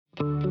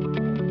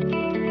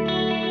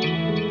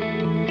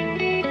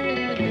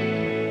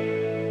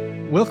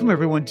Welcome,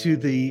 everyone, to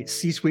the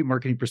C-Suite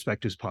Marketing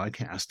Perspectives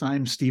podcast.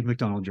 I'm Steve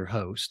McDonald, your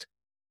host.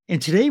 And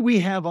today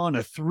we have on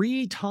a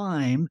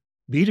three-time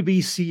B2B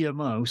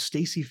CMO,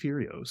 Stacey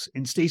Furios.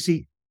 And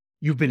Stacey,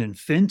 you've been in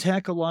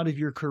fintech a lot of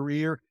your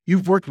career.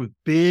 You've worked with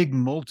big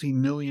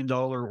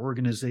multi-million-dollar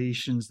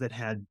organizations that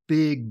had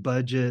big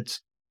budgets.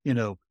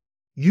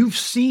 You've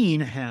seen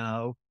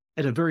how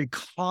at a very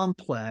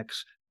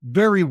complex,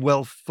 very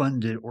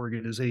well-funded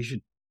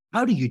organization,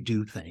 how do you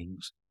do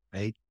things,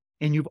 right?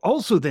 And you've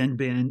also then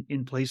been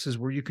in places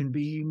where you can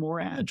be more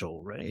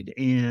agile, right?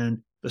 And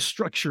the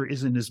structure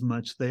isn't as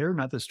much there.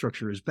 Not that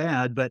structure is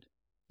bad, but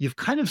you've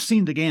kind of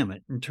seen the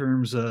gamut in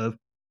terms of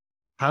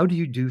how do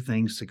you do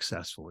things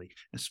successfully,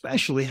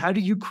 especially how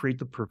do you create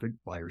the perfect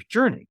buyer's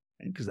journey?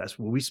 Because that's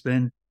where we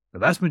spend the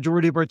vast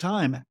majority of our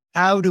time.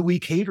 How do we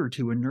cater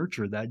to and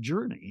nurture that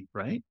journey,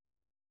 right?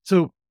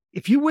 So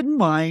if you wouldn't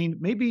mind,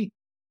 maybe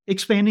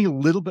expanding a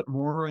little bit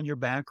more on your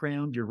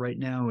background. You're right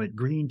now at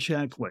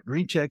GreenCheck, what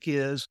GreenCheck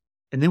is,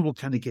 and then we'll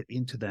kind of get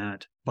into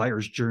that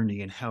buyer's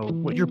journey and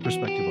what your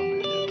perspective on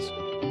that is.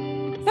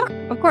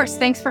 Sure, of course.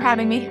 Thanks for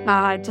having me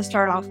to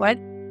start off with.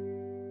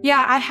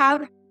 Yeah, I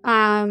have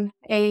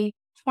a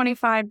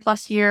 25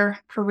 plus year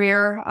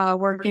career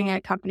working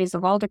at companies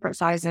of all different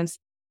sizes,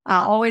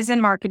 always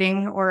in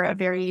marketing or a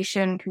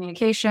variation,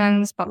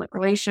 communications, public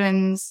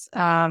relations,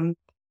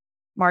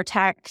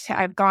 MarTech.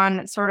 I've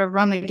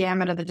run the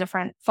gamut of the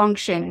different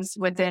functions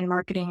within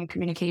marketing and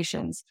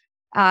communications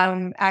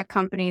at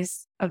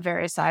companies of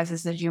various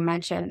sizes, as you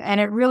mentioned. And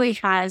it really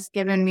has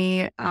given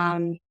me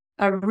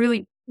a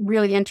really,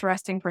 really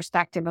interesting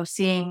perspective of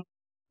seeing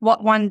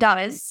what one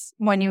does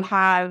when you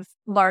have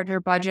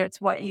larger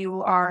budgets, what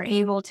you are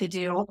able to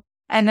do.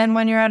 And then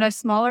when you're at a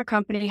smaller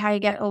company, how you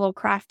get a little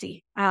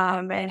crafty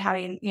and how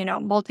you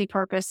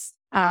multi-purpose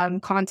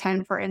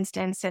content, for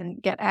instance,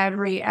 and get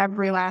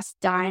every last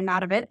dime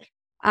out of it.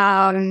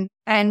 And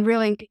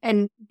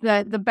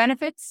the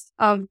benefits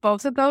of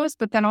both of those,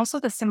 but then also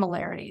the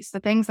similarities, the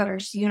things that are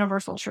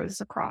universal truths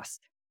across.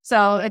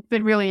 So it's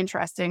been really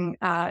interesting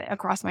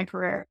across my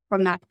career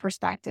from that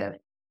perspective.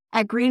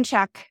 At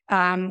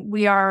GreenCheck,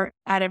 we are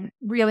at a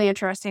really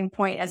interesting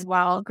point as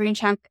well.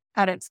 GreenCheck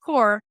at its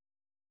core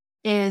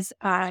is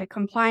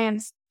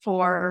compliance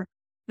for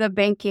the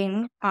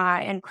banking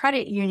and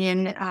credit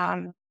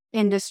union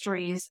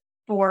industries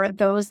for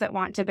those that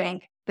want to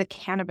bank the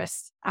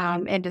cannabis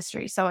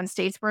industry. So in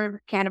states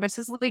where cannabis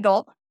is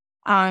legal,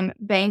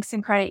 banks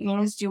and credit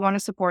unions do want to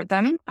support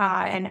them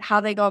and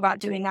how they go about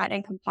doing that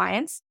in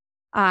compliance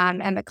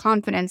and the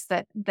confidence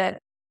that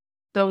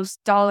those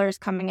dollars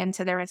coming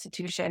into their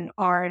institution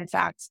are in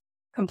fact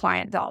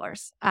compliant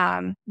dollars.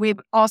 We've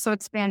also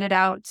expanded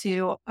out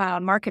to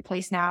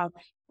marketplace now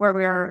where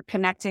we're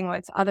connecting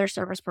with other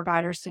service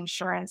providers,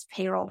 insurance,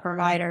 payroll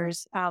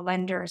providers,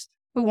 lenders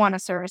who want to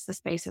service the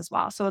space as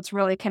well. So it's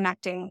really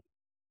connecting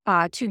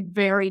to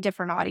very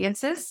different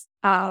audiences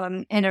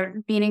in a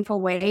meaningful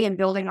way and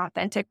building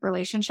authentic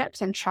relationships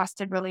and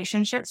trusted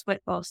relationships with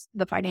both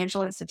the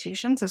financial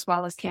institutions as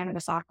well as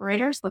cannabis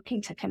operators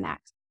looking to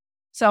connect.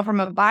 So from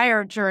a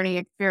buyer journey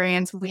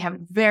experience, we have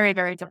very,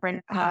 very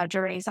different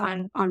journeys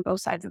on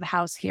both sides of the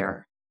house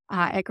here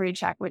at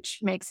GreenCheck, which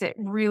makes it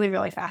really,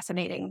 really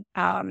fascinating.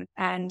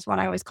 And what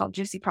I always call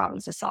juicy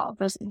problems to solve.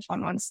 Those are the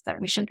fun ones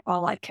that we should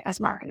all like as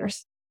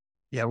marketers.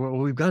 Yeah, well,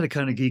 we've got to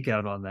kind of geek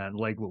out on that and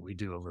like what we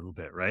do a little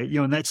bit, right?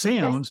 And that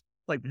sounds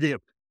like they're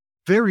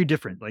very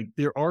different. Like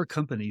there are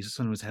companies that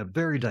sometimes have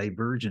very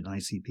divergent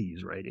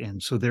ICPs, right?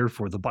 And so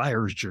therefore the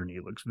buyer's journey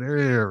looks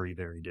very,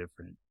 very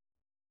different.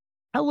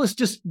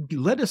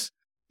 Let us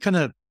kind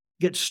of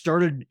get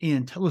started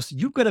and tell us,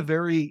 you've got a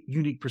very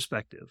unique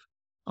perspective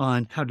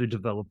on how to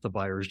develop the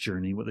buyer's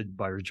journey, what the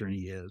buyer's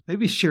journey is.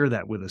 Maybe share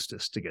that with us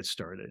just to get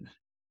started.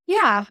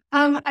 Yeah,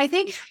 I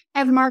think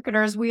as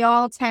marketers, we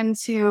all tend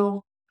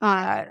to,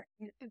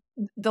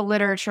 the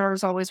literature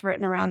is always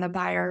written around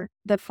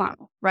the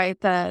funnel, right?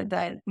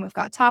 We've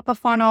got top of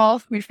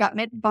funnel, we've got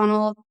mid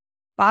funnel,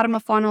 bottom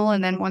of funnel,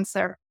 and then once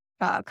they're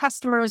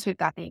customers, we've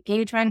got the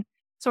engagement.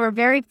 So we're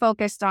very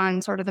focused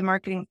on sort of the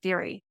marketing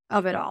theory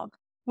of it all,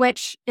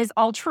 which is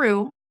all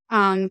true.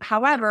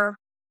 However,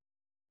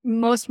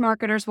 most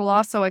marketers will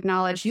also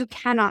acknowledge you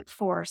cannot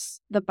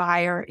force the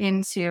buyer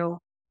into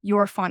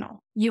your funnel.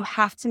 You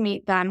have to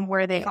meet them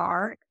where they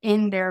are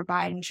in their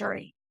buying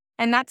journey.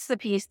 And that's the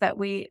piece that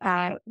we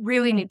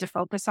really need to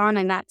focus on.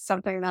 And that's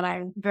something that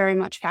I'm very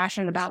much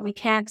passionate about. We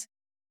can't,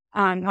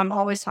 I'm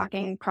always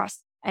talking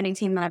across any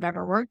team that I've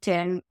ever worked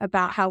in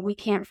about how we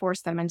can't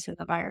force them into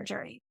the buyer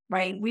journey,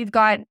 right? We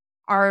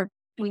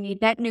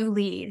need net new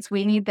leads.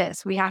 We need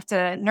this. We have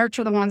to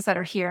nurture the ones that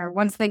are here.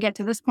 Once they get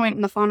to this point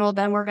in the funnel,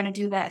 then we're going to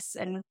do this.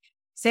 And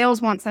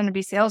sales wants them to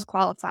be sales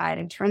qualified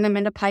and turn them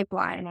into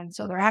pipeline. And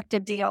so they're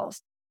active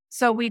deals.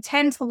 So we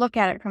tend to look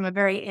at it from a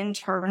very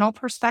internal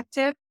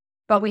perspective,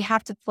 but we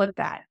have to flip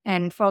that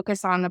and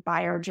focus on the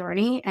buyer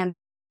journey and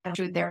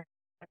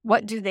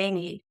what do they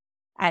need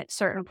at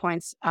certain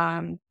points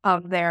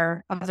of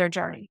their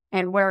journey,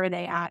 and where are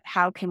they at?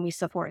 How can we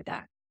support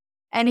that?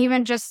 And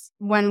even just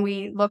when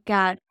we look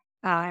at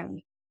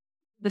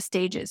the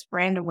stages: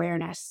 brand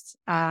awareness,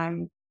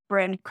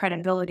 brand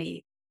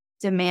credibility,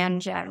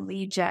 demand gen,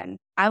 lead gen.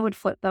 I would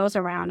flip those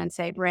around and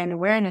say brand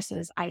awareness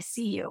is I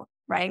see you,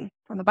 right?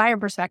 From the buyer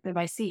perspective,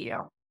 I see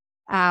you.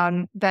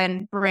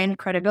 Then brand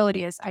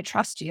credibility is I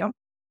trust you.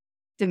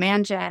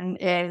 Demand gen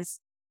is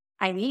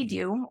I need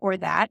you or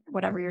that,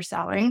 whatever you're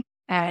selling.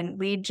 And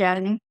lead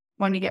gen,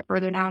 when you get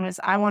further down, is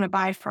I want to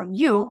buy from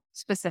you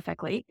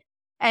specifically.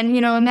 And,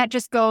 and that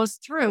just goes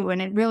through,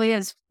 and it really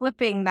is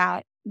flipping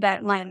that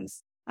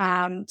lens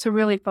to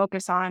really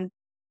focus on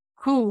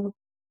who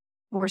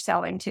we're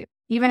selling to.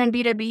 Even in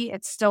B2B,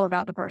 it's still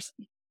about the person.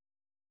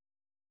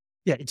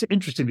 Yeah, it's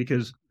interesting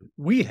because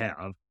we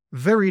have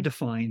very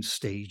defined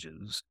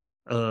stages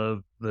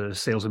of the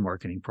sales and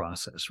marketing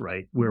process,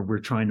 right? Where we're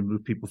trying to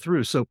move people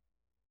through. So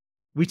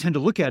we tend to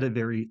look at it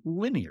very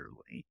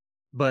linearly,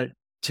 but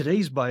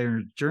today's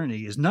buyer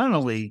journey is not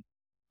only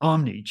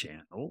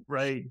omni-channel,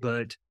 right?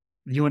 But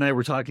you and I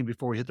were talking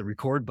before we hit the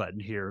record button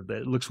here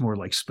that it looks more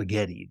like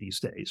spaghetti these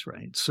days,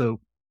 right? So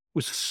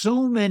with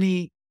so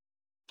many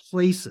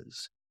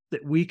places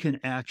that we can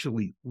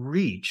actually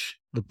reach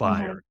the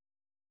buyer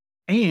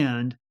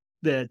and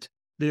that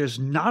there's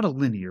not a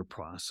linear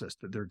process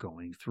that they're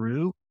going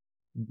through,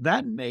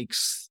 that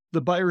makes the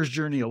buyer's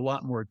journey a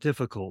lot more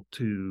difficult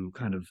to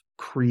kind of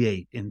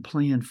create and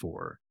plan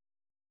for.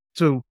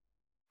 So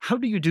how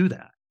do you do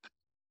that?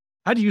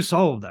 How do you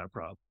solve that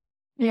problem?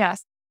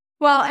 Yes.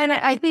 Well, and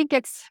I think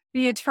it's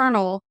the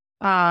eternal,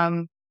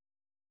 I'm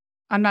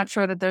not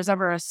sure that there's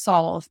ever a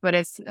solve, but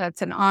it's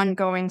an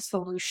ongoing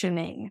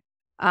solutioning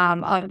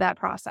of that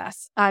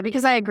process.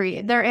 Because I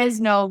agree, there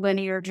is no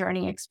linear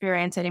journey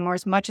experience anymore.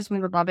 As much as we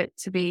would love it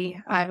to be,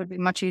 it would be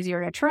much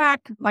easier to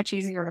track, much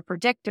easier to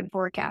predict and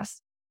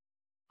forecast.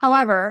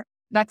 However,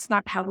 that's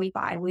not how we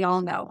buy. We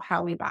all know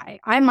how we buy.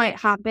 I might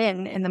hop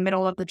in the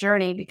middle of the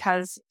journey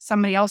because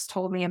somebody else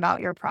told me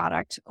about your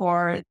product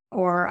or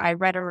I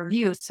read a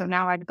review. So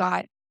now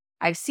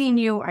I've seen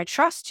you, I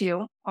trust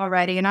you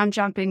already, and I'm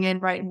jumping in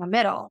right in the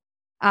middle.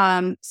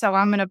 So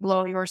I'm going to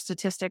blow your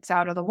statistics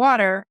out of the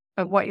water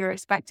of what you're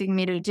expecting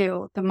me to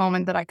do the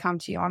moment that I come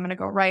to you. I'm going to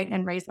go right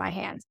and raise my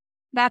hands.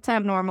 That's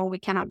abnormal. We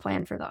cannot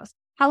plan for those.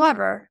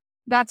 However,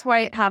 that's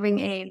why having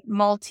a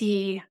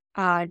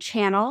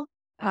multi-channel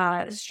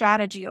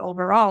strategy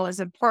overall is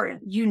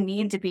important. You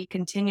need to be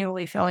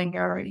continually filling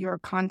your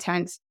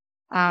content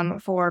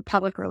for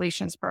public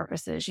relations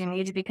purposes. You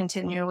need to be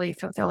continually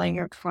fulfilling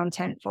your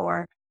content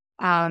for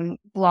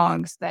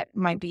blogs that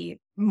might be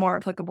more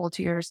applicable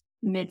to your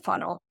mid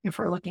funnel, if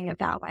we're looking at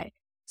that way.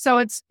 So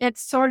it's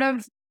sort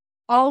of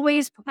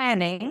always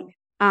planning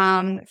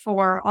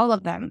for all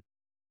of them,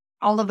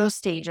 all of those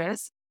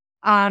stages,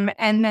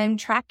 and then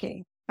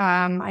tracking.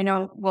 I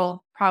know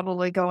we'll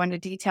probably go into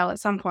detail at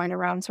some point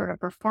around sort of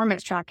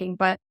performance tracking,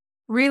 but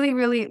really,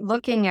 really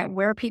looking at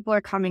where people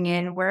are coming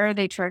in, where are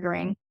they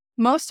triggering?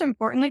 Most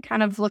importantly,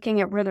 kind of looking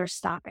at where they're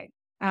stopping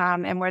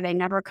and where they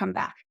never come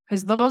back,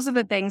 because those are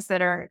the things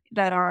that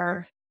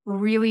are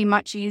really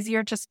much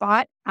easier to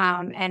spot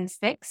and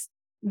fix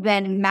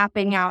than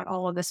mapping out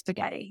all of the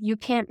spaghetti. You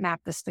can't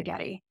map the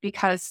spaghetti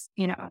because,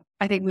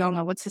 I think we all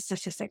know what's the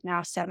statistic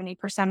now,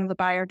 70% of the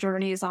buyer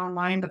journey is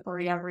online before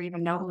you ever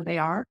even know who they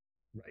are.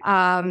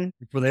 Right.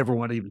 Before they ever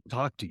want to even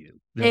talk to you.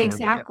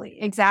 Exactly.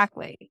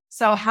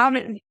 So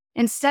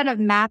instead of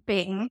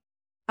mapping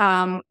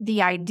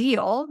the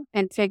ideal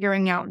and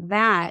figuring out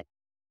that,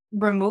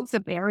 remove the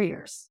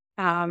barriers,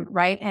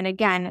 right? And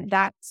again,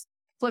 that's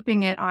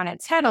flipping it on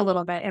its head a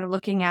little bit and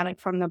looking at it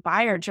from the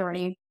buyer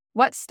journey.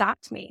 What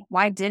stopped me?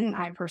 Why didn't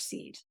I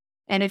proceed?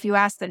 And if you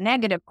ask the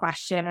negative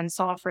question and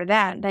solve for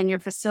that, then you're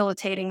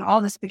facilitating all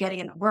the spaghetti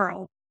in the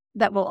world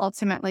that will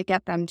ultimately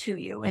get them to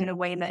you in a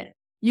way that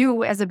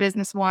you as a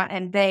business want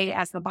and they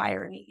as the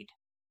buyer need.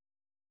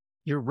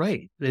 You're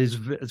right. It's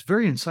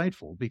very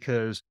insightful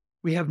because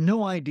we have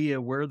no idea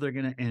where they're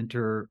going to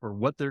enter or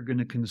what they're going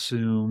to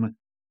consume,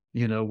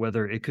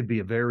 whether it could be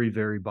a very,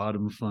 very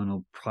bottom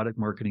funnel product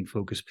marketing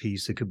focused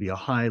piece. It could be a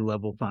high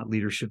level thought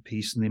leadership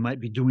piece, and they might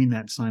be doing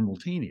that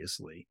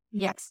simultaneously.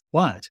 Yes.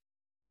 But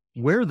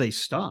where they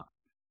stop,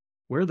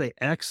 where they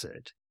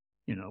exit,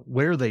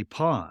 where they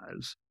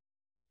pause,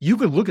 you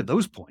could look at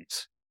those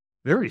points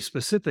very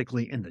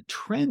specifically in the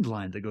trend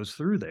line that goes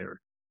through there.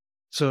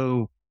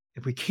 So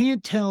if we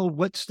can't tell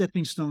what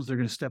stepping stones they're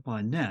going to step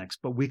on next,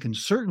 but we can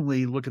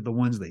certainly look at the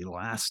ones they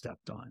last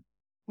stepped on.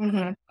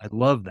 Mm-hmm. I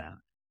love that.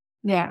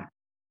 Yeah.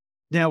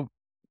 Now,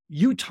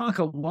 you talk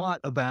a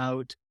lot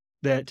about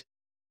that.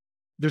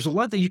 There's a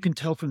lot that you can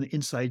tell from the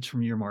insights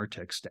from your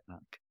MarTech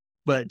stack,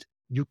 but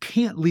you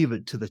can't leave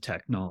it to the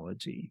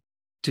technology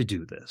to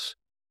do this.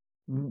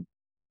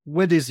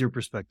 What is your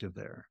perspective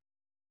there?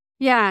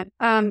 Yeah.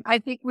 I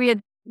think we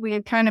had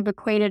kind of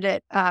equated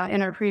it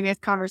in our previous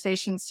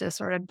conversations to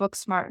sort of book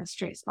smart and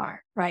street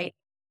smart, right?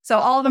 So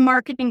all the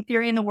marketing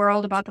theory in the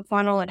world about the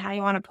funnel and how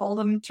you want to pull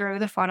them through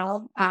the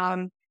funnel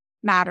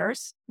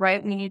matters,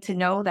 right? We need to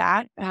know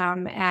that.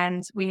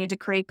 And we need to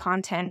create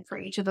content for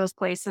each of those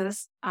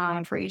places,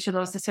 for each of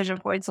those decision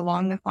points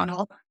along the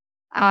funnel.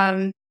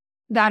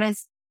 That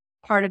is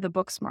part of the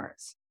book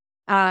smarts.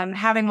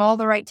 having all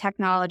the right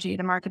technology,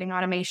 the marketing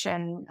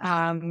automation,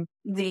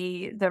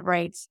 the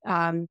right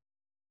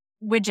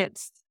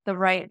widgets, the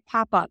right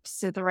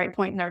pop-ups at the right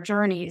point in their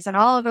journeys, and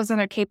all of those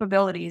other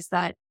capabilities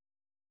that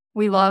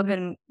we love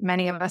and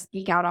many of us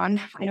geek out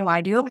on. I know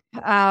I do.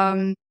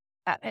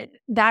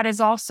 That is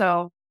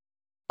also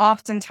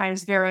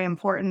oftentimes very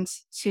important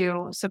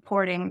to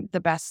supporting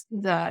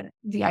the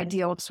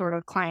ideal sort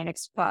of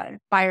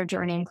buyer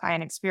journey and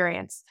client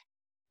experience.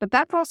 But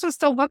that's also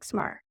still book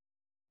smart.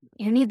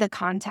 You need the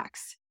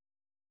context.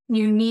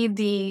 You need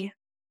the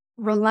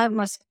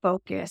relentless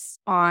focus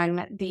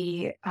on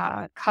the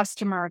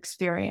customer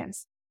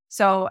experience.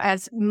 So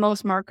as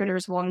most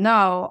marketers will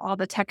know, all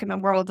the tech in the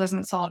world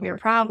doesn't solve your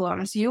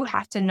problems. You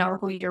have to know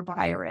who your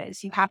buyer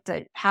is. You have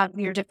to have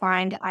your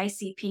defined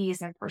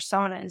ICPs and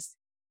personas,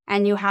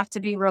 and you have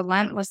to be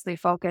relentlessly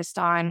focused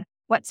on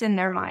what's in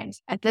their mind.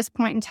 At this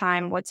point in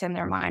time, what's in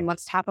their mind?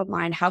 What's top of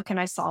mind? How can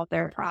I solve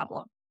their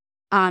problem?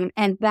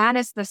 And that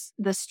is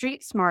the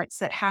street smarts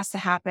that has to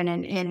happen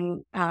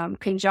in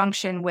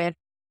conjunction with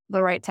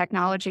the right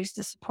technologies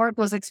to support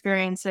those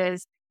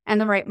experiences and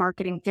the right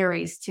marketing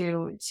theories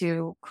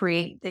to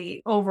create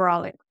the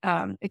overall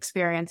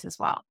experience as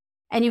well.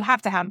 And you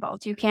have to have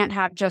both. You can't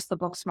have just the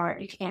book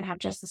smart. You can't have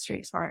just the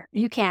street smart.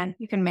 You can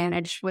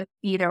manage with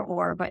either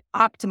or, but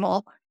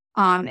optimal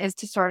is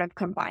to sort of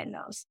combine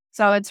those.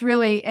 So it's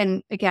really,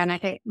 and again, I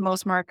think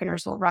most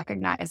marketers will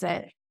recognize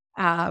it.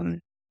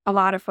 A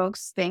lot of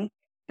folks think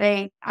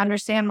they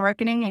understand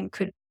marketing and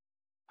could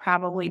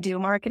probably do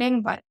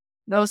marketing, but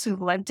those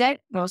who've lived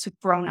it, those who've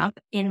grown up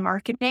in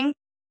marketing,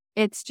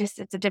 it's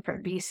a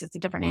different beast. It's a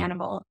different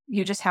animal.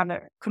 You just have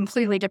a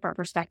completely different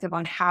perspective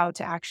on how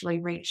to actually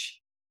reach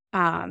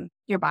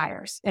your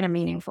buyers in a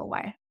meaningful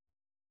way.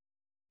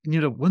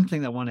 One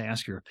thing I want to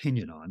ask your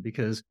opinion on,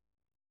 because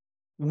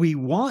we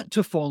want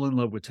to fall in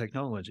love with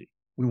technology.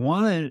 We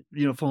want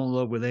to, fall in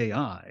love with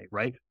AI,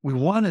 right? We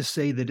want to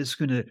say that it's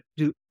going to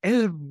do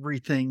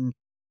everything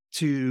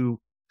to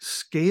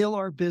scale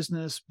our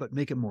business, but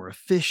make it more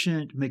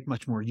efficient, make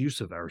much more use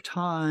of our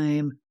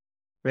time,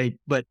 right?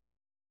 But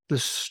the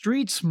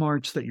street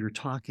smarts that you're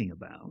talking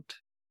about,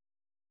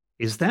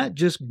 is that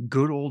just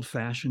good old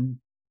fashioned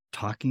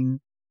talking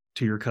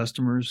to your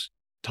customers,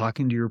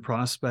 talking to your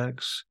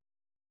prospects,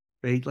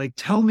 right? Like,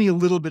 tell me a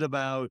little bit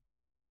about,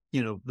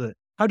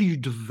 how do you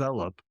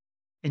develop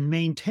and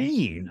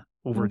maintain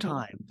over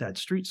time that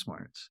street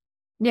smarts?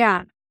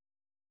 Yeah.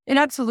 It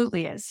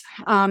absolutely is.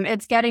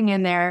 It's getting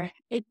in there.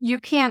 You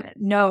can't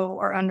know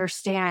or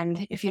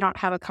understand if you don't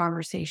have a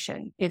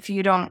conversation, if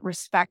you don't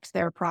respect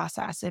their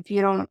process, if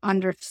you don't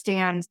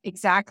understand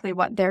exactly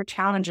what their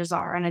challenges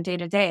are on a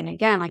day-to-day. And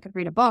again, I could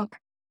read a book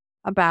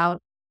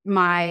about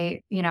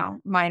my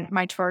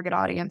target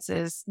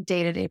audience's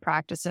day-to-day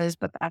practices,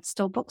 but that's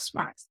still book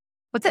smarts.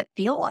 What's it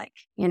feel like?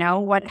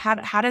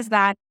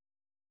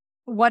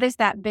 What is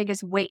that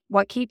biggest weight?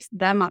 What keeps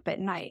them up at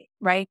night,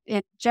 right?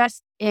 It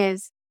just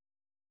is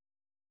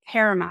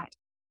paramount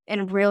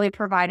in really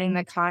providing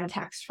the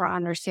context for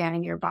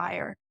understanding your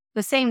buyer.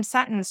 The same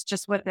sentence,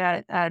 just with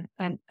a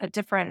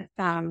different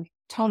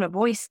tone of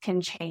voice,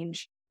 can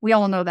change. We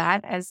all know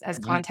that as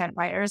content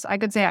writers. I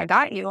could say, I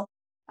got you,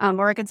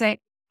 or I could say,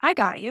 I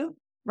got you,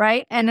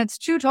 right? And it's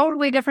two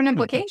totally different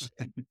implications.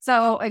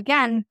 So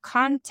again,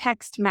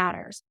 context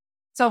matters.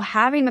 So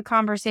having the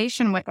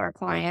conversation with our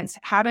clients,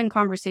 having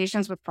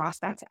conversations with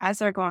prospects as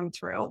they're going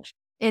through,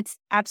 it's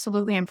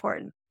absolutely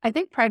important. I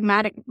think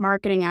pragmatic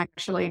marketing,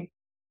 actually,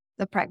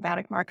 the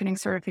pragmatic marketing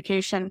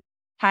certification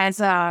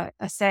has a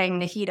saying,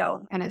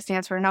 Nahito, and it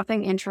stands for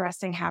nothing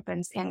interesting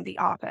happens in the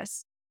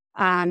office.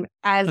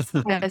 As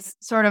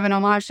sort of an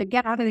homage to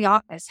get out of the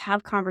office,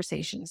 have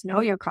conversations,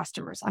 know your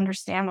customers,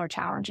 understand their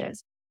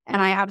challenges.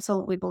 And I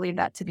absolutely believe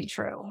that to be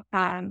true.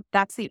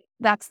 That's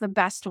the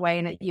best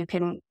way that you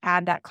can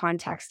add that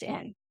context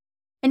in.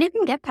 And you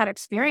can get that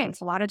experience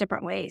a lot of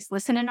different ways.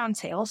 Listen in on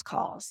sales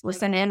calls,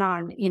 listen in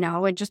on,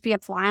 and just be a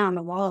fly on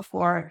the wall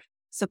for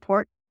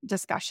support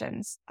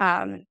discussions.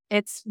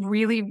 It's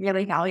really,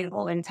 really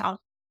valuable intel.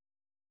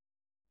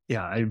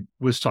 Yeah, I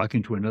was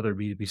talking to another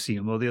B2B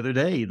CMO the other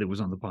day that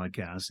was on the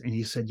podcast, and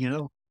he said,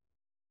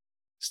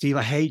 Steve,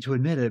 I hate to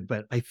admit it,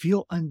 but I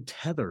feel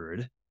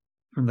untethered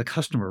from the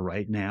customer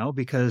right now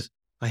because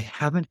I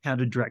haven't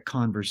had a direct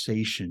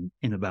conversation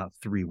in about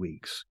 3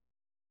 weeks.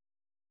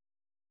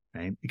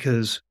 Right?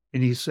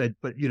 And he said,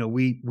 but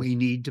we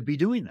need to be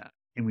doing that,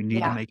 and we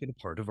need to make it a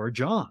part of our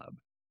job.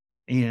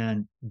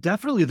 And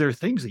definitely there are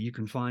things that you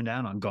can find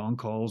out on gong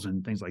calls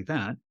and things like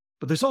that.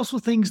 But there's also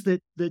things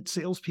that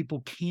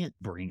salespeople can't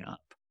bring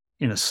up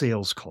in a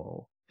sales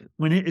call.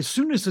 As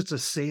soon as it's a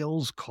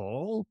sales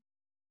call,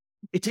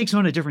 it takes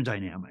on a different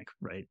dynamic,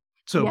 right?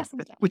 So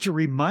what you're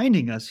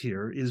reminding us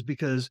here is,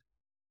 because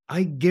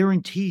I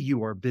guarantee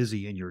you are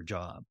busy in your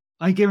job.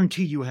 I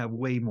guarantee you have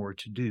way more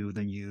to do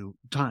than you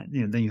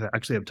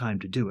actually have time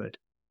to do it.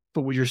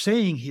 But what you're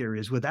saying here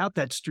is, without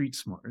that street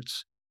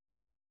smarts,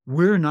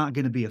 we're not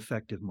going to be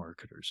effective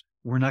marketers.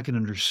 We're not going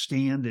to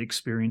understand the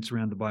experience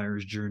around the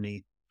buyer's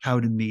journey, how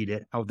to meet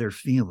it, how they're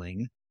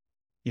feeling,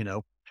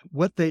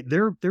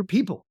 they're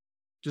people,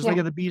 just Yeah. like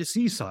on the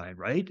B2C side,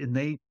 right? And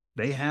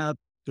they have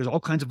there's all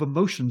kinds of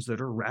emotions that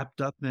are wrapped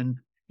up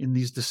in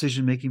these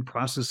decision making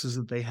processes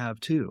that they have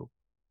too.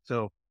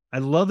 So I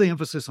love the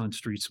emphasis on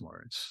street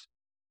smarts.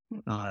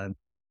 Uh,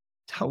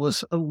 Tell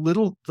us a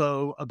little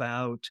though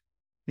about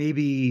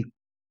maybe,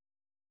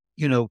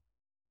 you know,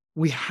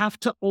 we have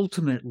to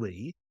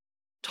ultimately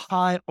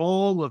tie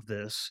all of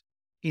this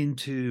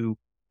into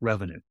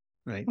revenue,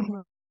 right?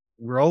 Mhm.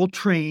 We're all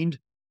trained,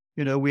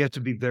 we have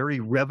to be very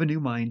revenue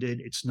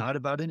minded. It's not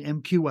about an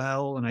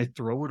MQL and I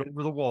throw it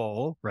over the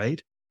wall,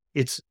 right?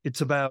 It's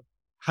about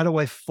how do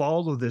I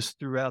follow this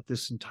throughout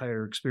this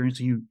entire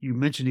experience? And you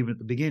mentioned even at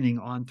the beginning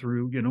on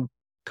through,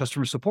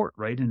 customer support,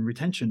 right? And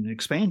retention and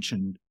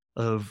expansion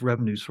of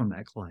revenues from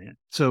that client.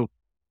 So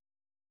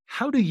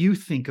how do you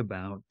think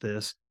about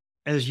this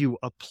as you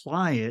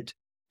apply it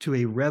to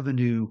a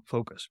revenue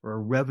focus or a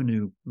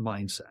revenue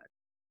mindset?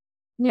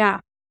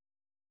 Yeah,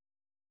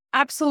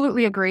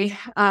 absolutely agree.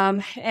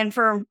 And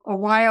for a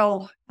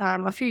while,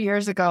 a few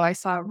years ago, I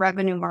saw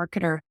revenue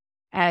marketer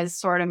as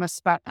sort of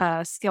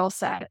a skill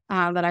set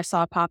that I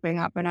saw popping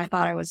up, and I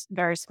thought I was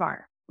very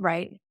smart.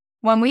 Right?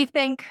 When we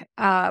think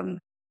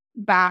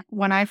back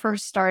when I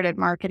first started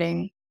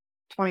marketing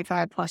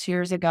 25 plus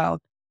years ago,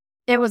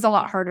 it was a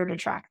lot harder to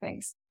track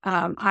things.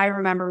 I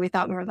remember we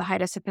thought we were the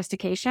height of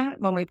sophistication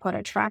when we put a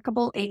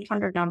trackable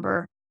 800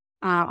 number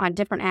on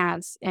different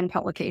ads in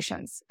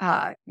publications.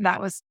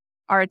 That was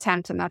our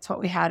attempt, and that's what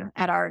we had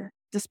at our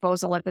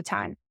disposal at the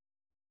time.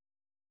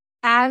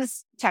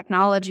 As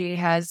technology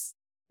has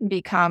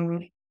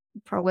become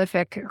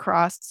prolific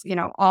across,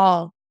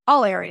 all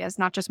areas,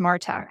 not just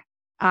MarTech,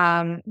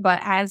 but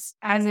as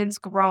it's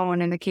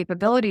grown and the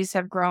capabilities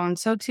have grown,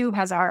 so too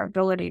has our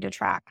ability to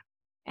track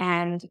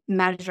and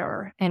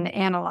measure and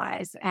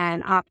analyze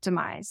and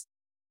optimize.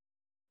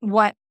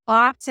 What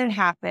often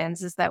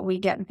happens is that we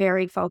get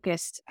very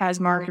focused as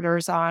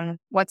marketers on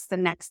what's the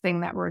next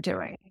thing that we're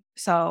doing.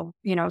 So,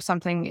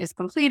 something is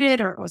completed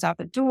or it goes out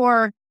the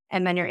door,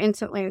 and then you're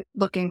instantly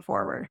looking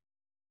forward.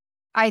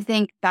 I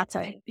think that's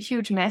a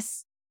huge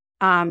miss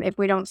if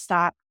we don't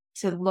stop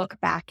to look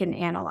back and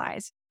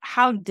analyze.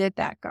 How did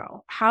that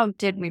go? How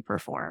did we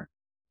perform?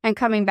 And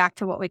coming back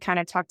to what we kind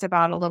of talked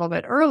about a little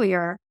bit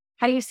earlier,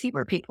 how do you see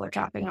where people are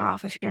dropping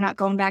off if you're not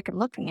going back and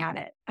looking at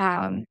it?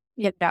 How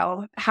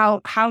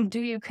do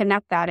you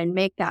connect that and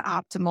make that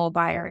optimal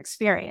buyer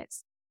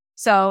experience?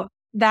 So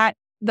that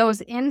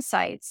those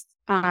insights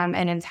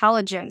and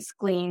intelligence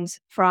gleaned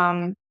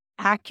from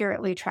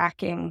accurately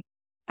tracking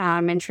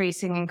and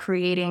tracing and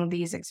creating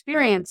these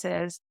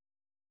experiences,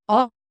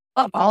 all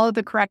of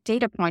the correct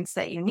data points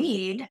that you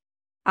need,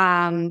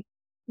 the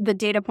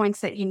data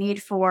points that you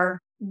need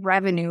for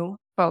revenue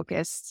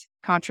focused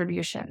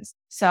contributions.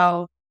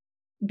 So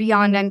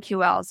beyond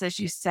MQLs, as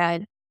you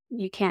said,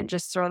 you can't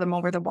just throw them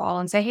over the wall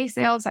and say, hey,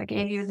 sales, I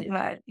gave you,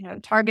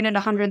 targeted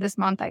 100 this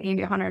month. I gave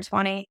you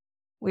 120.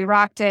 We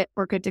rocked it.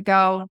 We're good to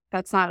go.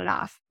 That's not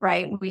enough,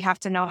 right? We have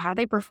to know how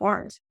they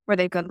performed. Were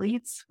they good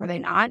leads? Were they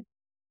not?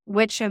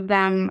 Which of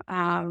them,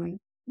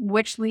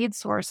 which lead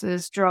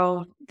sources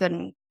drove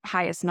the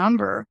highest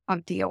number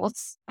of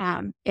deals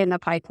in the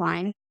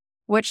pipeline?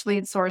 Which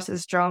lead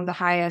sources drove the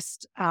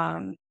highest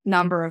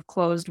number of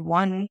closed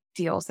won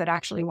deals that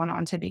actually went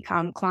on to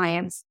become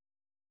clients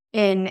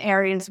in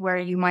areas where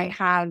you might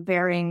have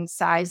varying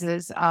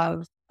sizes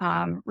of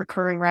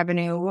recurring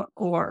revenue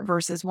or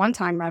versus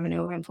one-time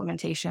revenue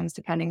implementations,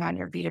 depending on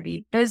your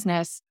B2B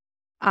business.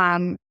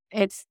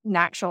 It's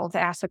natural to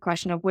ask the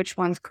question of which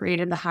ones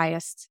created the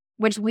highest,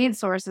 which lead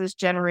sources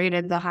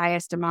generated the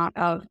highest amount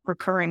of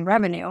recurring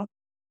revenue,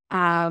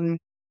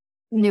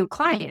 new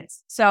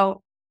clients.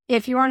 So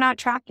if you are not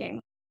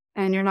tracking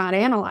and you're not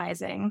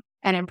analyzing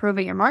and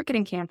improving your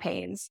marketing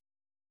campaigns,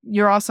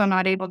 you're also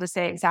not able to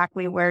say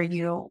exactly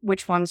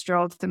which ones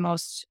drove the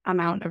most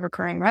amount of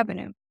recurring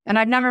revenue. And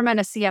I've never met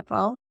a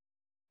CFO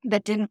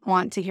that didn't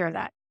want to hear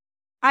that.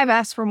 I've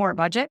asked for more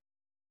budget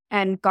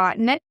and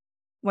gotten it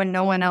when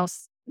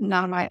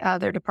none of my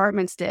other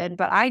departments did,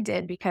 but I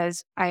did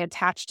because I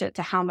attached it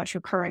to how much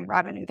recurring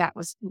revenue that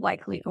was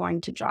likely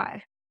going to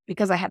drive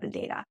because I had the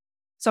data.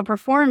 So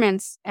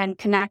performance and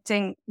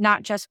connecting,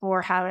 not just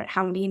for how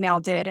an email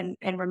did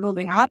and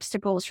removing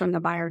obstacles from the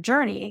buyer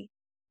journey,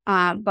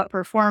 but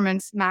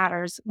performance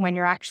matters when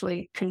you're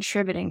actually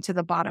contributing to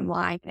the bottom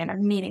line in a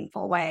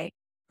meaningful way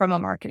from a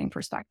marketing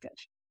perspective.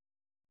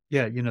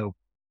 Yeah,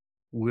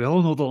 we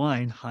all know the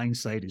line,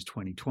 hindsight is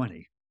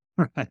 2020,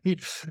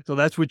 right? So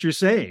that's what you're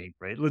saying,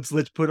 right? Let's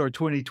put our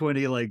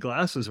 2020 like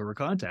glasses or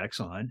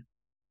contacts on,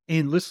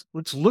 and let's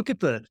look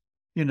at the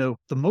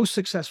most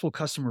successful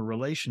customer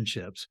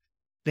relationships.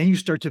 Then you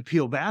start to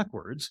peel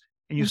backwards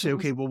and you say,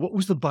 okay, well, what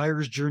was the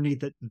buyer's journey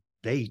that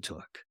they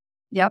took?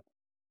 Yep,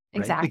 right?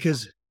 exactly.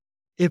 Because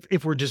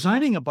if we're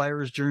designing a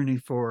buyer's journey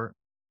for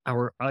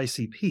our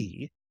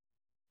ICP,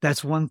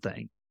 that's one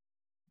thing.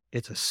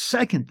 It's a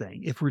second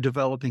thing if we're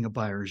developing a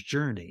buyer's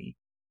journey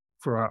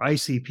for our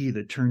ICP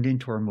that turned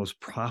into our most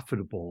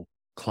profitable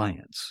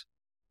clients,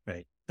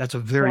 right? That's a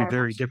very,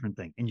 very different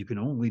thing. And you can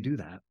only do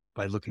that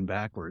by looking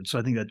backwards. So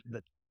I think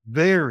that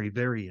Very,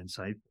 very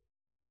insightful.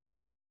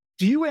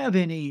 Do you have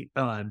any,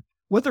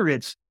 whether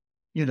it's,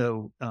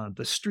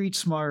 the street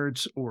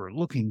smarts or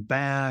looking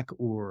back,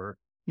 or,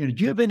 do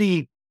you have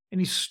any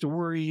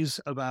stories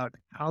about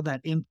how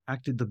that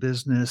impacted the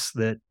business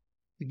that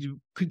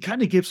you could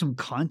kind of give some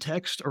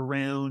context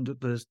around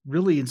the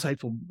really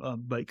insightful,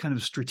 but kind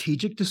of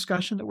strategic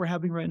discussion that we're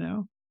having right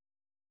now?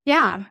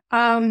 Yeah,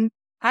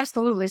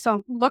 absolutely.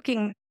 So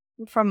looking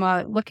from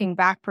a looking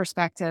back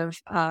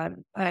perspective,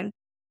 and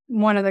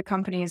one of the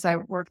companies I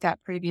worked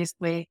at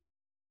previously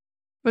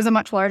was a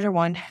much larger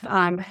one,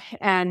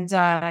 and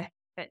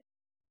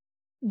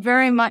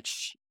very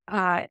much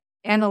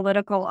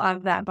analytical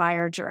of that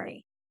buyer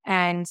journey,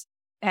 and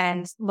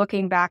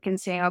looking back and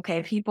saying,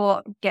 okay,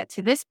 people get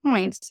to this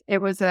point. It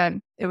was a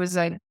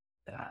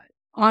uh,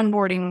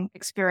 onboarding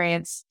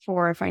experience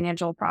for a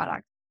financial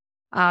product.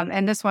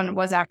 And this one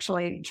was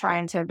actually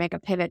trying to make a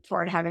pivot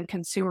toward having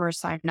consumers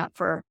sign up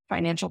for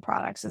financial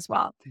products as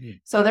well.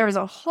 Mhm. So there was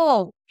a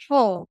whole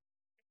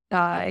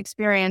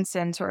experience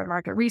and sort of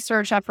market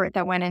research effort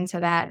that went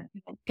into that,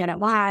 get it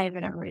live,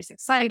 and everybody's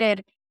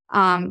excited.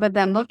 But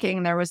then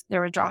looking, there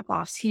were drop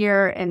offs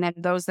here, and then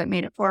those that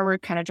made it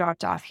forward kind of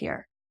dropped off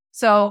here.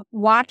 So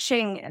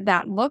watching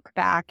that look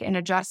back and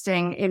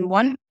adjusting, in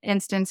one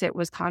instance it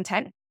was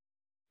content,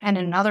 and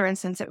in another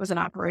instance it was an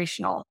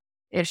operational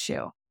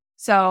issue.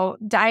 So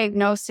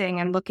diagnosing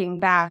and looking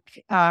back,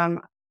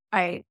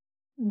 I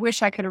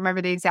wish I could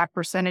remember the exact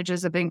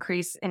percentages of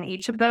increase in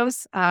each of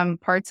those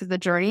parts of the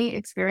journey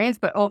experience,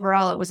 but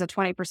overall it was a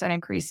 20%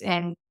 increase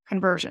in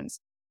conversions,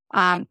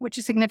 which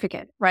is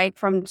significant, right?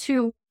 From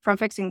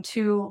fixing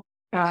two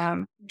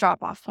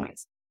drop off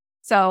points.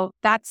 So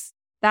that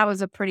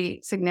was a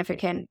pretty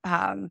significant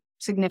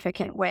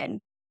win.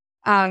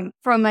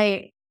 From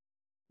a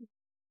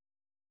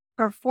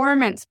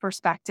performance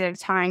perspective,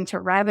 tying to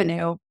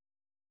revenue,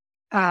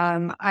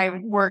 I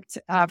worked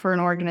for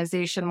an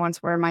organization once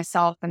where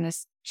myself and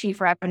this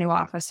chief revenue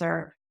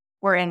officer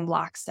were in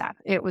lockstep.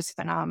 It was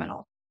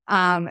phenomenal.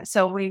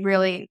 So we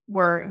really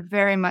were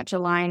very much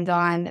aligned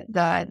on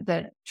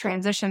the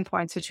transition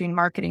points between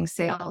marketing,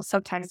 sales.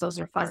 Sometimes those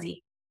are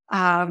fuzzy,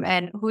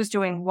 and who's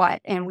doing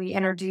what. And we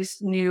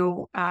introduced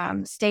new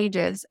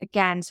stages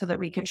again so that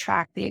we could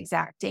track the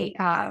exact date,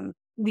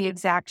 the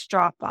exact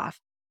drop off.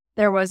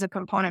 There was a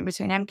component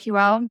between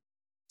MQL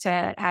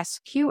to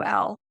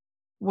SQL,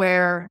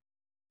 where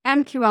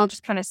MQL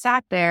just kind of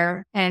sat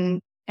there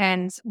and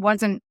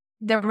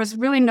there was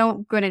really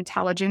no good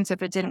intelligence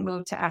if it didn't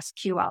move to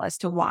SQL as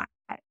to why.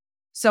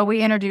 So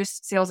we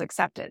introduced sales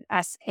accepted,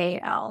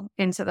 SAL,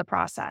 into the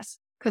process.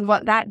 Because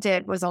what that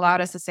did was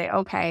allowed us to say,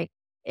 okay,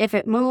 if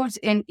it moved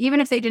in, even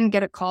if they didn't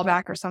get a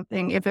callback or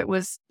something, if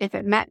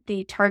it met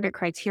the target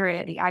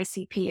criteria, the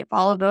ICP, if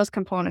all of those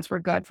components were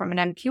good from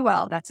an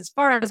MQL, that's as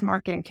far as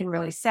marketing can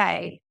really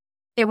say,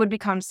 it would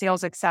become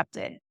sales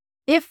accepted.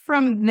 If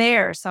from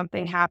there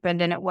something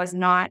happened and it was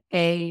not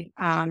a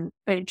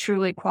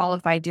truly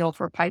qualified deal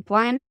for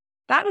pipeline,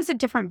 that was a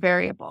different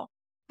variable.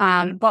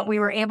 But we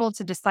were able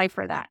to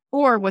decipher that.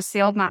 Or was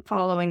sales not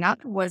following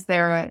up? Was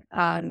there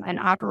an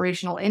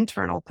operational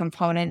internal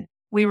component?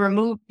 We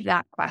removed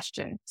that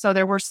question. So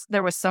there was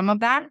some of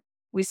that.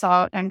 We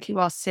saw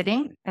MQL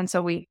sitting, and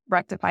so we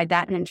rectified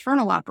that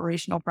internal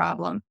operational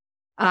problem.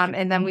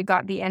 And then we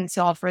got the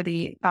NSAL for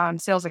the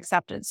sales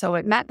acceptance. So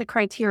it met the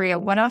criteria.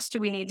 What else do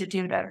we need to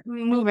do to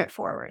move it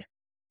forward?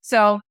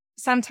 So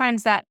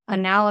sometimes that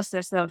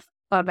analysis of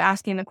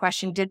asking the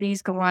question, did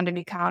these go on to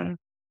become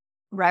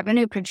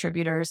revenue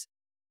contributors,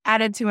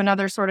 added to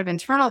another sort of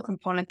internal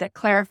component that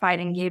clarified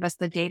and gave us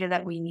the data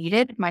that we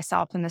needed,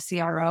 myself and the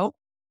CRO,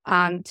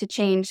 to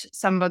change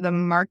some of the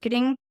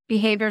marketing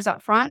behaviors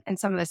up front and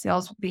some of the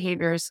sales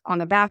behaviors on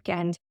the back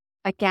end,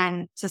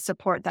 again, to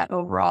support that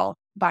overall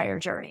buyer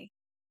journey.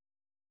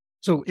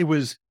 So it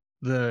was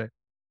the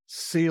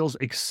sales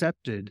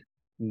accepted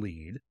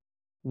lead.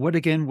 What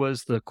again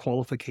was the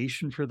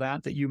qualification for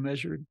that you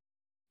measured?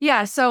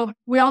 Yeah, so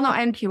we all know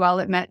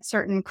MQL, it met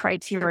certain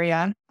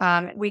criteria.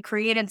 We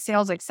created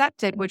sales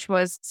accepted, which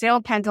was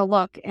sales tend to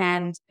look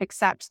and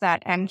accept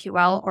that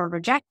MQL or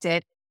reject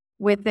it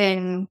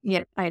within,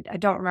 I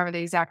don't remember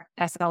the exact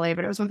SLA,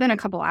 but it was within a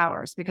couple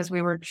hours because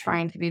we were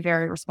trying to be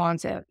very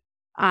responsive.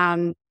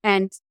 And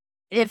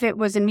if it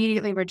was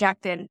immediately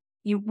rejected,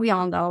 we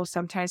all know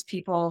sometimes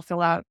people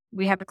fill out,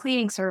 we have a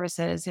cleaning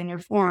services in your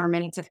form,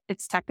 and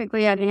it's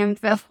technically a hand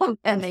fill,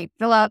 and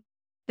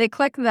they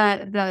click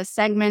the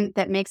segment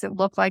that makes it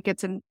look like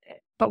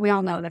but we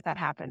all know that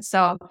happens.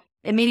 So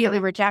immediately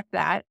reject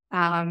that,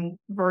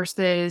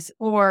 versus,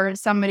 or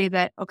somebody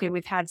that, okay,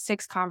 we've had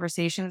 6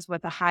 conversations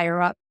with a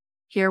higher up.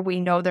 Here we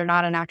know they're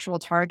not an actual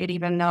target,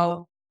 even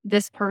though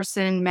this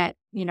person met,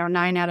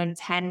 9 out of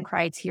 10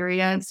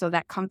 criteria. So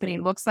that company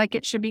looks like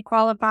it should be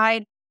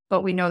qualified,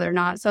 but we know they're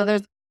not. So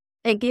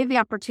it gave the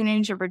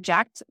opportunity to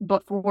reject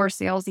before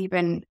sales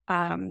even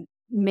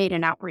made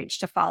an outreach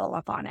to follow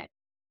up on it,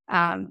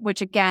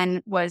 which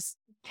again was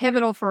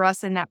pivotal for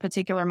us in that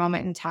particular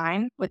moment in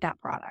time with that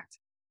product.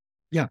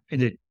 Yeah,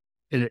 and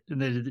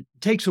it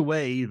takes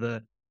away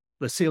the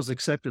the sales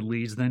accepted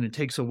leads, then it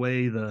takes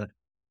away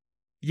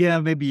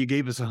yeah, maybe you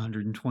gave us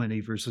 120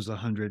 versus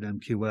 100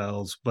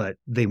 MQLs, but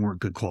they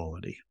weren't good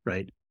quality,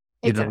 right?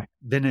 Exactly.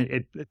 Then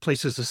it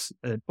places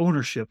an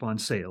ownership on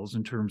sales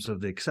in terms of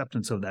the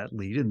acceptance of that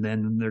lead, and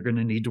then they're going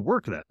to need to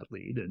work that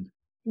lead. And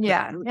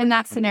Yeah, in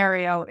that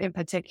scenario in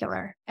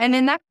particular. And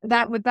in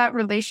that with that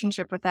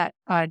relationship with that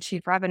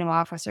chief revenue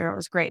officer, it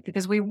was great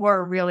because we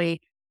were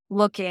really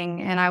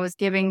looking, and I was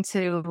giving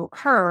to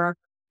her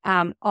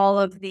all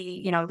of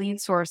the,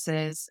 lead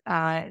sources,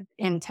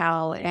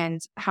 intel,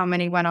 and how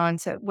many went on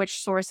to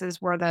which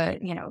sources were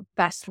the,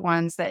 best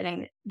ones that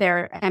in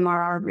their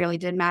MRR really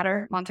did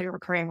matter, monthly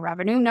recurring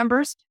revenue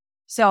numbers.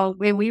 So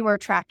we were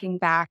tracking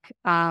back,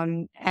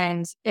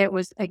 and it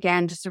was,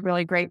 again, just a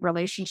really great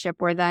relationship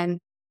where then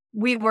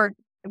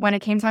when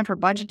it came time for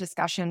budget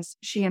discussions,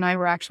 she and I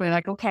were actually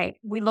like, okay,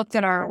 we looked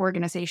at our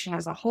organization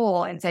as a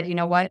whole and said, you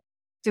know what,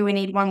 do we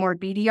need one more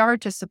BDR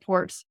to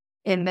support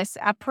in this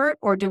effort,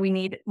 or do we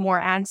need more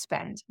ad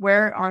spend?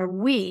 Where are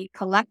we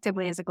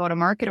collectively as a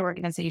go-to-market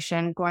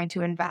organization going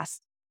to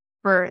invest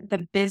for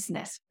the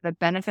business, the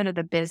benefit of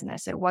the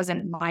business? It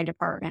wasn't my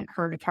department,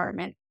 her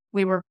department.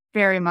 We were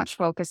very much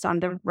focused on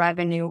the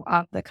revenue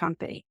of the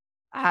company.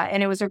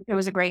 And it was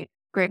a great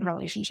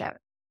relationship.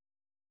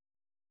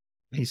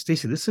 Hey,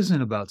 Stacy, this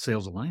isn't about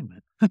sales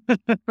alignment,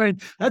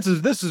 right?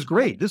 This is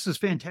great. This is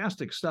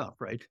fantastic stuff,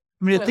 right?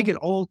 I mean, I think it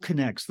all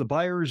connects. The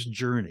buyer's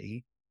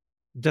journey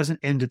doesn't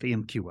end at the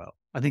MQL.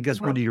 I think that's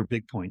one of your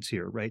big points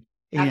here, right?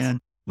 And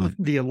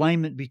the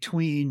alignment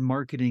between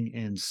marketing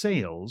and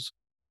sales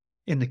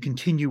and the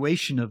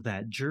continuation of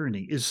that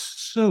journey is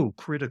so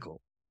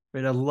critical,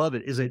 right? I love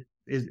it.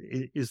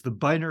 Is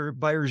the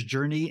buyer's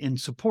journey and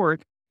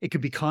support? It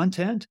could be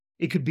content.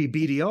 It could be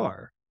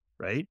BDR.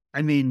 Right.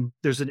 I mean,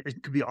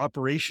 it could be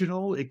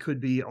operational. It could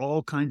be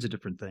all kinds of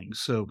different things.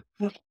 So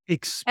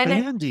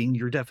expanding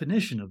your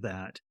definition of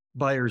that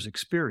buyer's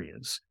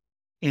experience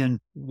and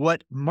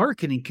what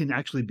marketing can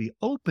actually be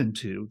open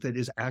to that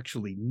is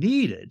actually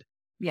needed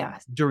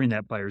during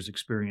that buyer's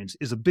experience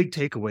is a big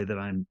takeaway that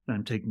I'm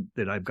taking,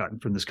 that I've gotten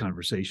from this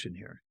conversation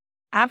here.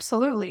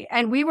 Absolutely.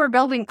 And we were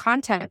building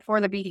content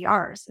for the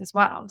BDRs as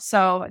well.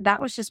 So that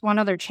was just one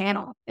other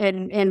channel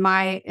in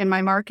my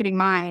marketing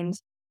mind.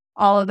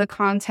 All of the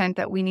content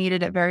that we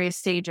needed at various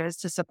stages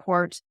to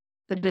support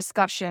the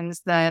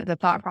discussions, the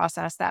thought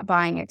process, that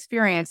buying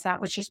experience,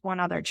 that was just one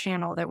other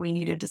channel that we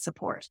needed to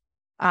support.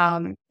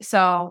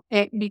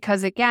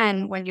 Because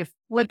again, when you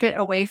flip it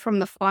away from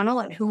the funnel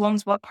and who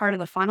owns what part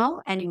of the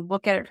funnel, and you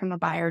look at it from the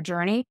buyer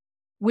journey,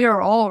 we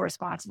are all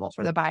responsible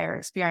for the buyer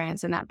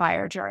experience in that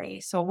buyer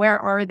journey. So where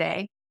are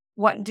they?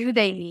 What do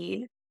they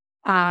need?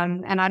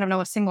 And I don't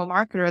know a single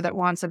marketer that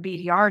wants a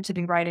BDR to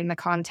be writing the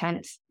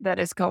content that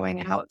is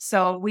going out.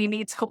 So we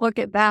need to look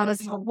at that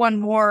as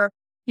one more,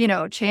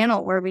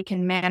 channel where we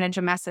can manage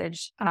a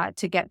message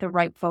to get the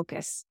right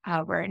focus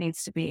where it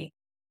needs to be.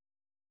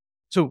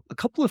 So a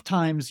couple of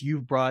times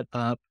you've brought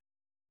up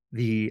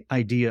the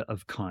idea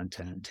of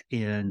content,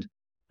 and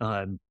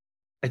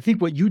I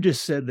think what you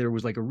just said there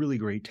was like a really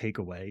great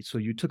takeaway. So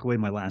you took away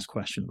my last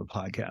question of the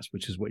podcast,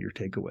 which is what your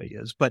takeaway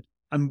is. But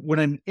what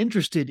I'm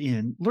interested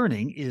in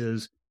learning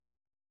is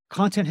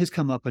content has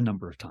come up a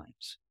number of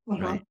times,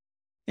 right?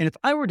 And if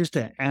I were just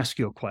to ask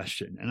you a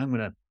question, and I'm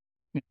going to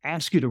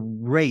ask you to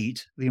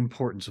rate the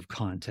importance of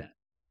content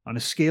on a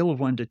scale of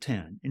 1 to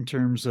 10 in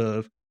terms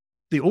of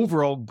the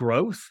overall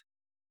growth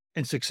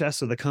and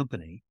success of the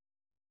company,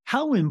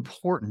 how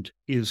important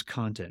is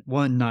content?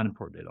 1, not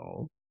important at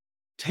all.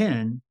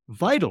 10,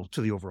 vital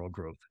to the overall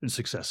growth and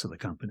success of the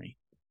company.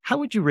 How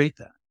would you rate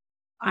that?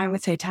 I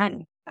would say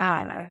 10.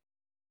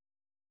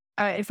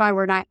 If I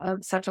were not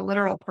such a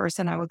literal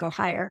person, I would go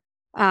higher.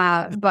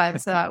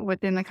 But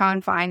within the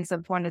confines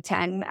of 1 to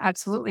 10,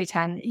 absolutely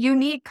 10. You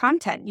need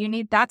content.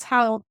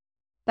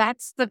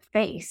 That's the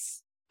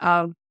face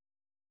of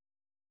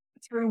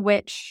through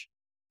which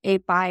a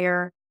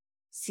buyer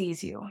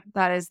sees you.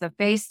 That is the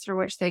face through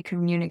which they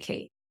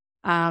communicate.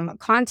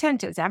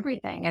 Content is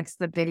everything. It's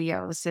the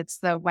videos, it's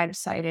the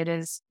website, it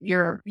is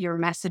your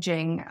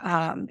messaging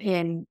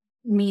in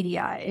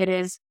media. It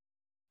is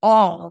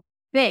all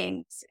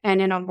things.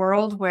 And in a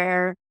world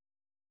where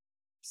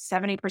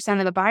 70%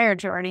 of the buyer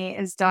journey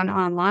is done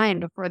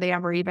online before they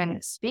ever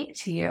even speak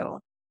to you,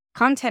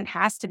 content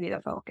has to be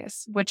the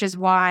focus, which is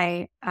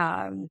why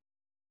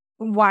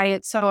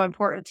it's so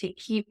important to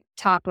keep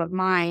top of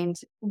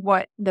mind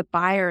what the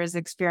buyer is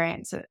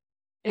experiencing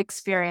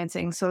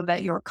so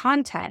that your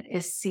content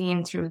is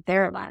seen through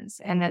their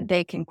lens and that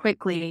they can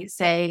quickly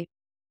say,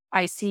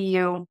 I see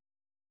you,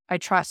 I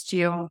trust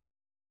you,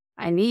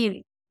 I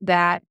need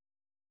that,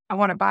 I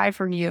want to buy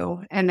from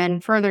you. And then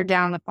further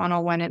down the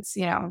funnel, when it's,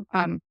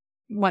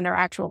 when they're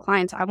actual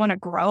clients, I want to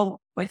grow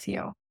with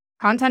you.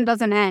 Content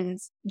doesn't end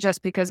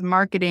just because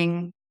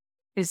marketing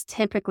is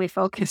typically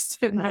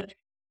focused in the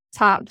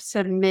top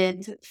to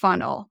mid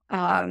funnel.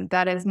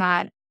 That's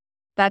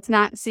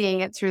not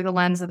seeing it through the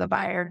lens of the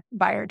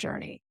buyer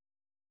journey.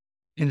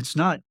 And it's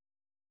not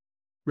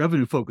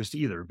revenue focused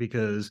either,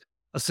 because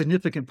a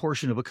significant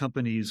portion of a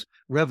company's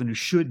revenue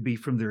should be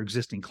from their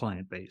existing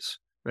client base,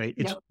 right?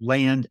 It's Yep.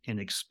 land and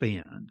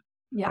expand,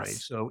 right?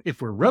 Yes. So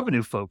if we're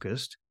revenue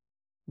focused,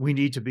 we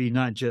need to be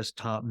not just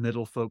top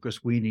middle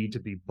focused, we need to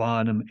be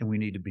bottom, and we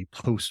need to be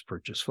post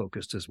purchase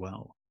focused as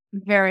well.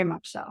 Very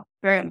much so.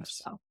 Very much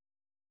so.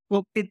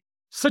 Well, it's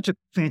such a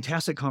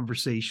fantastic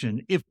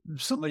conversation. If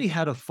somebody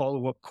had a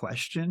follow-up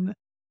question,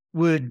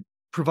 would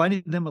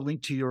providing them a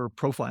link to your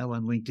profile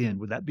on LinkedIn,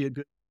 would that be a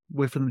good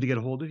way for them to get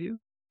a hold of you?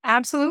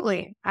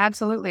 Absolutely.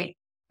 Absolutely.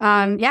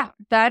 Yeah,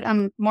 that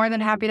I'm more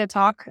than happy to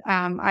talk.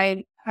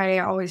 I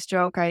always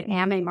joke I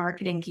am a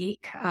marketing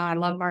geek. I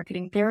love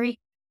marketing theory.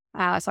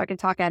 So I can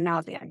talk ad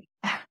nauseam.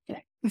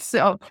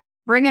 So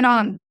bring it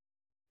on.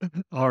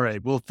 All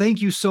right. Well,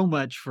 thank you so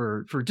much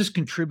for just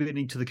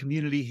contributing to the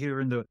community here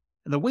and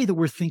the way that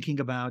we're thinking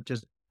about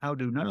just how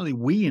to not only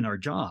we in our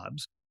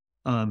jobs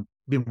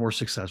be more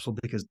successful,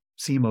 because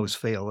CMOs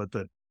fail at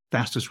the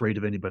fastest rate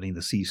of anybody in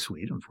the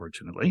C-suite,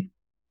 unfortunately.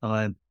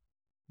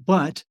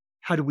 But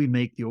how do we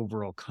make the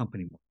overall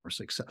company more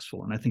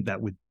successful? And I think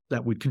that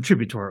would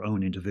contribute to our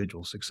own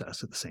individual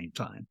success at the same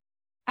time.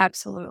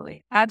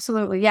 Absolutely.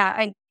 Absolutely.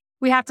 Yeah.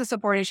 We have to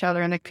support each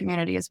other in the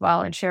community as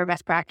well and share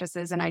best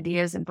practices and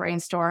ideas and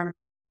brainstorm.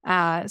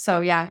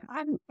 So yeah,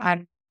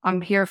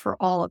 I'm here for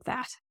all of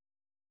that.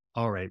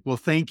 All right. Well,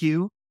 thank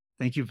you.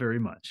 Thank you very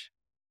much.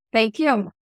 Thank you.